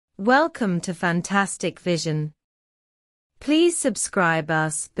Welcome to Fantastic Vision. Please subscribe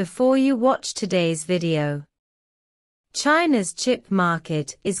us before you watch today's video. China's chip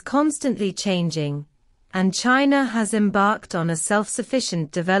market is constantly changing, and China has embarked on a self-sufficient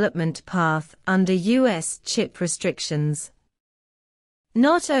development path under US chip restrictions.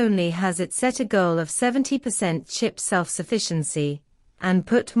 Not only has it set a goal of 70% chip self-sufficiency and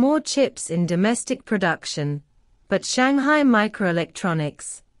put more chips in domestic production, but Shanghai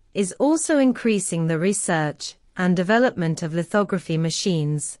Microelectronics is also increasing the research and development of lithography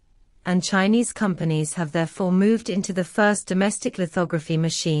machines, and Chinese companies have therefore moved into the first domestic lithography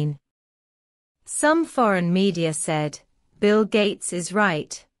machine. Some foreign media said, Bill Gates is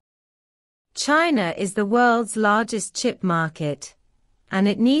right. China is the world's largest chip market, and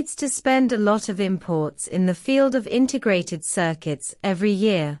it needs to spend a lot of imports in the field of integrated circuits every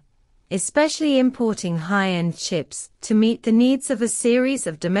year, especially importing high-end chips to meet the needs of a series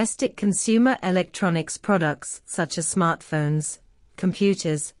of domestic consumer electronics products such as smartphones,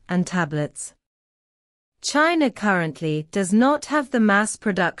 computers, and tablets. China currently does not have the mass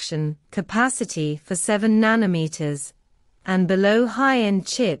production capacity for 7 nanometers and below high-end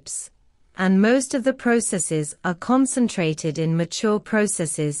chips, and most of the processes are concentrated in mature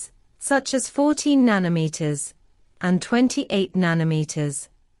processes such as 14 nanometers and 28 nanometers.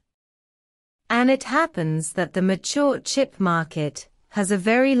 And it happens that the mature chip market has a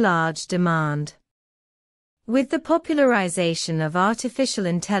very large demand. With the popularization of artificial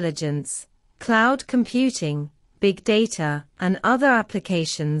intelligence, cloud computing, big data, and other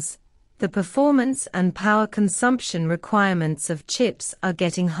applications, the performance and power consumption requirements of chips are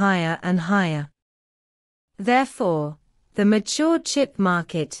getting higher and higher. Therefore, the mature chip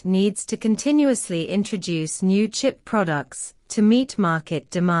market needs to continuously introduce new chip products to meet market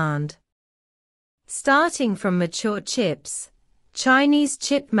demand. Starting from mature chips, Chinese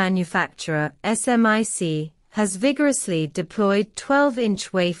chip manufacturer SMIC has vigorously deployed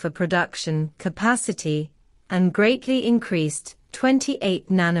 12-inch wafer production capacity and greatly increased 28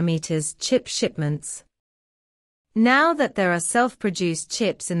 nanometers chip shipments. Now that there are self-produced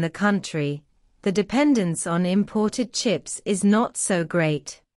chips in the country, the dependence on imported chips is not so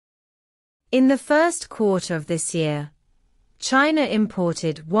great. In the first quarter of this year, China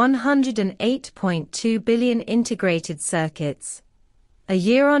imported 108.2 billion integrated circuits, a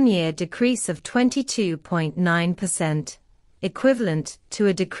year-on-year decrease of 22.9%, equivalent to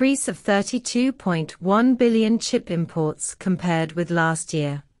a decrease of 32.1 billion chip imports compared with last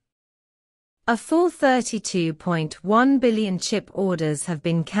year. A full 32.1 billion chip orders have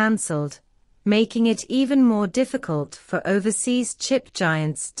been cancelled, making it even more difficult for overseas chip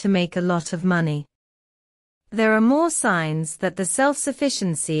giants to make a lot of money. There are more signs that the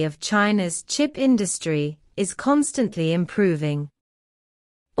self-sufficiency of China's chip industry is constantly improving.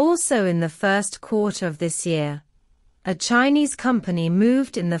 Also in the first quarter of this year, a Chinese company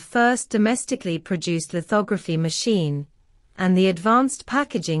moved in the first domestically produced lithography machine, and the advanced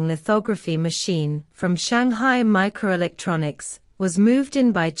packaging lithography machine from Shanghai Microelectronics was moved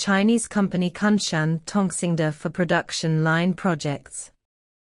in by Chinese company Kunshan Tongxingda for production line projects.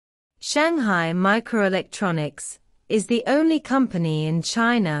 Shanghai Microelectronics is the only company in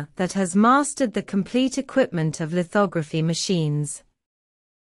China that has mastered the complete equipment of lithography machines.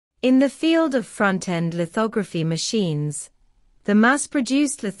 In the field of front-end lithography machines, the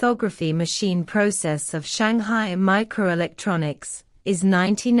mass-produced lithography machine process of Shanghai Microelectronics is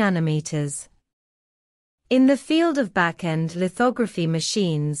 90 nanometers. In the field of back-end lithography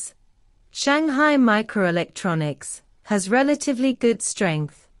machines, Shanghai Microelectronics has relatively good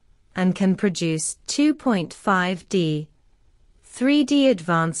strength and can produce 2.5D, 3D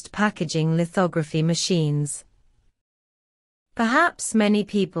advanced packaging lithography machines. Perhaps many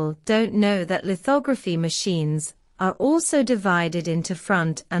people don't know that lithography machines are also divided into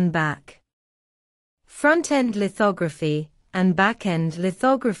front and back. Front-end lithography and back-end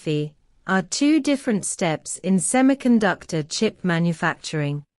lithography are two different steps in semiconductor chip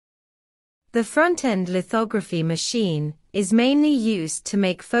manufacturing. The front-end lithography machine is mainly used to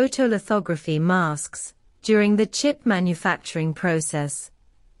make photolithography masks during the chip manufacturing process,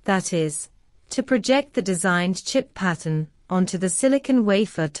 that is, to project the designed chip pattern onto the silicon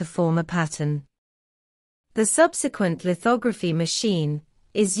wafer to form a pattern. The subsequent lithography machine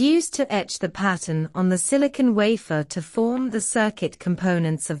is used to etch the pattern on the silicon wafer to form the circuit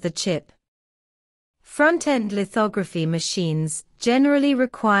components of the chip. Front-end lithography machines generally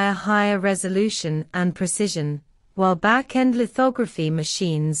require higher resolution and precision, while back-end lithography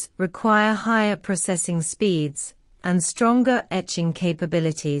machines require higher processing speeds and stronger etching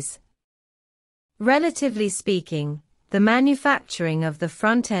capabilities. Relatively speaking, the manufacturing of the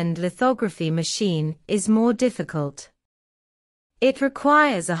front-end lithography machine is more difficult. It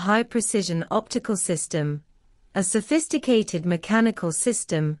requires a high-precision optical system, a sophisticated mechanical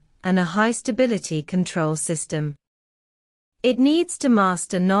system, and a high-stability control system. It needs to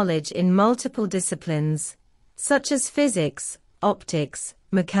master knowledge in multiple disciplines, such as physics, optics,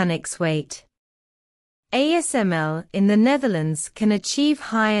 mechanics, weight. ASML in the Netherlands can achieve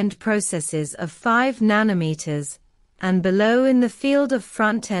high-end processes of 5 nanometers and below in the field of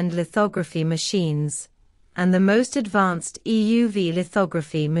front-end lithography machines, and the most advanced EUV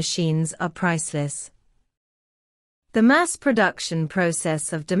lithography machines are priceless. The mass production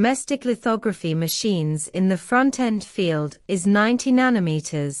process of domestic lithography machines in the front-end field is 90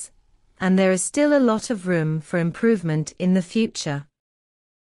 nanometers, and there is still a lot of room for improvement in the future.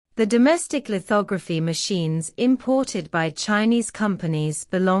 The domestic lithography machines imported by Chinese companies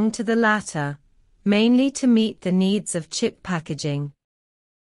belong to the latter, mainly to meet the needs of chip packaging.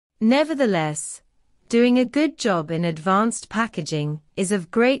 Nevertheless, doing a good job in advanced packaging is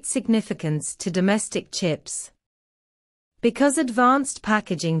of great significance to domestic chips. Because advanced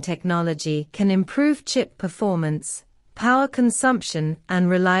packaging technology can improve chip performance, power consumption, and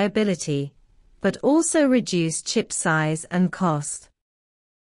reliability, but also reduce chip size and cost.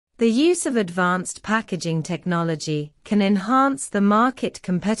 The use of advanced packaging technology can enhance the market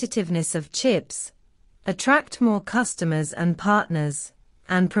competitiveness of chips, attract more customers and partners,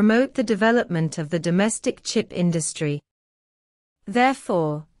 and promote the development of the domestic chip industry.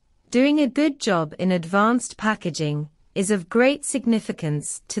 Therefore, doing a good job in advanced packaging is of great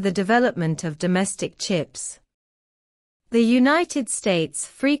significance to the development of domestic chips. The United States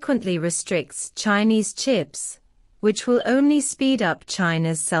frequently restricts Chinese chips, which will only speed up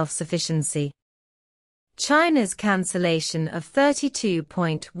China's self-sufficiency. China's cancellation of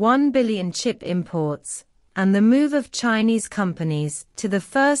 32.1 billion chip imports and the move of Chinese companies to the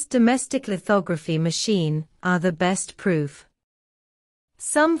first domestic lithography machine are the best proof.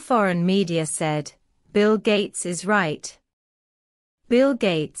 Some foreign media said, Bill Gates is right. Bill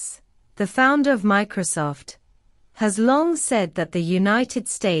Gates, the founder of Microsoft, has long said that the United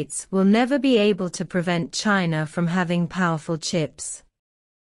States will never be able to prevent China from having powerful chips.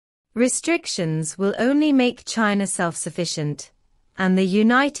 Restrictions will only make China self-sufficient, and the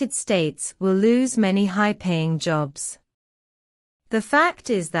United States will lose many high-paying jobs. The fact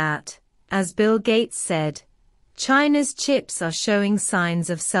is that, as Bill Gates said, China's chips are showing signs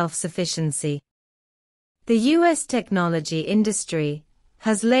of self-sufficiency. The U.S. technology industry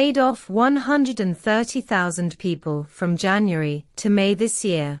has laid off 130,000 people from January to May this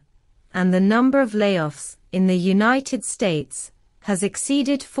year, and the number of layoffs in the United States has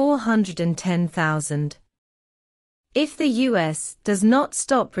exceeded 410,000. If the U.S. does not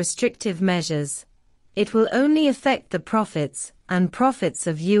stop restrictive measures, it will only affect the profits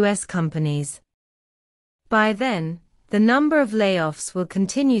of U.S. companies. By then, the number of layoffs will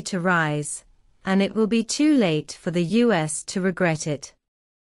continue to rise, and it will be too late for the U.S. to regret it.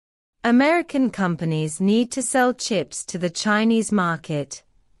 American companies need to sell chips to the Chinese market,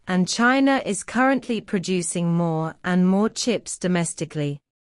 and China is currently producing more and more chips domestically.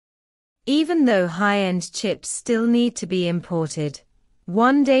 Even though high-end chips still need to be imported,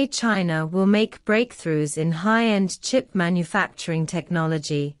 one day China will make breakthroughs in high-end chip manufacturing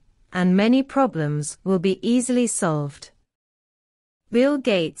technology, and many problems will be easily solved. Bill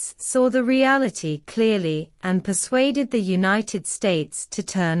Gates saw the reality clearly and persuaded the United States to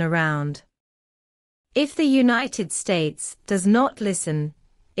turn around. If the United States does not listen,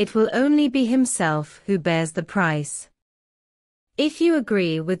 it will only be himself who bears the price. If you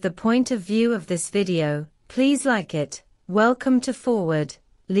agree with the point of view of this video, please like it. Welcome to Forward,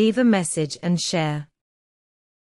 leave a message and share.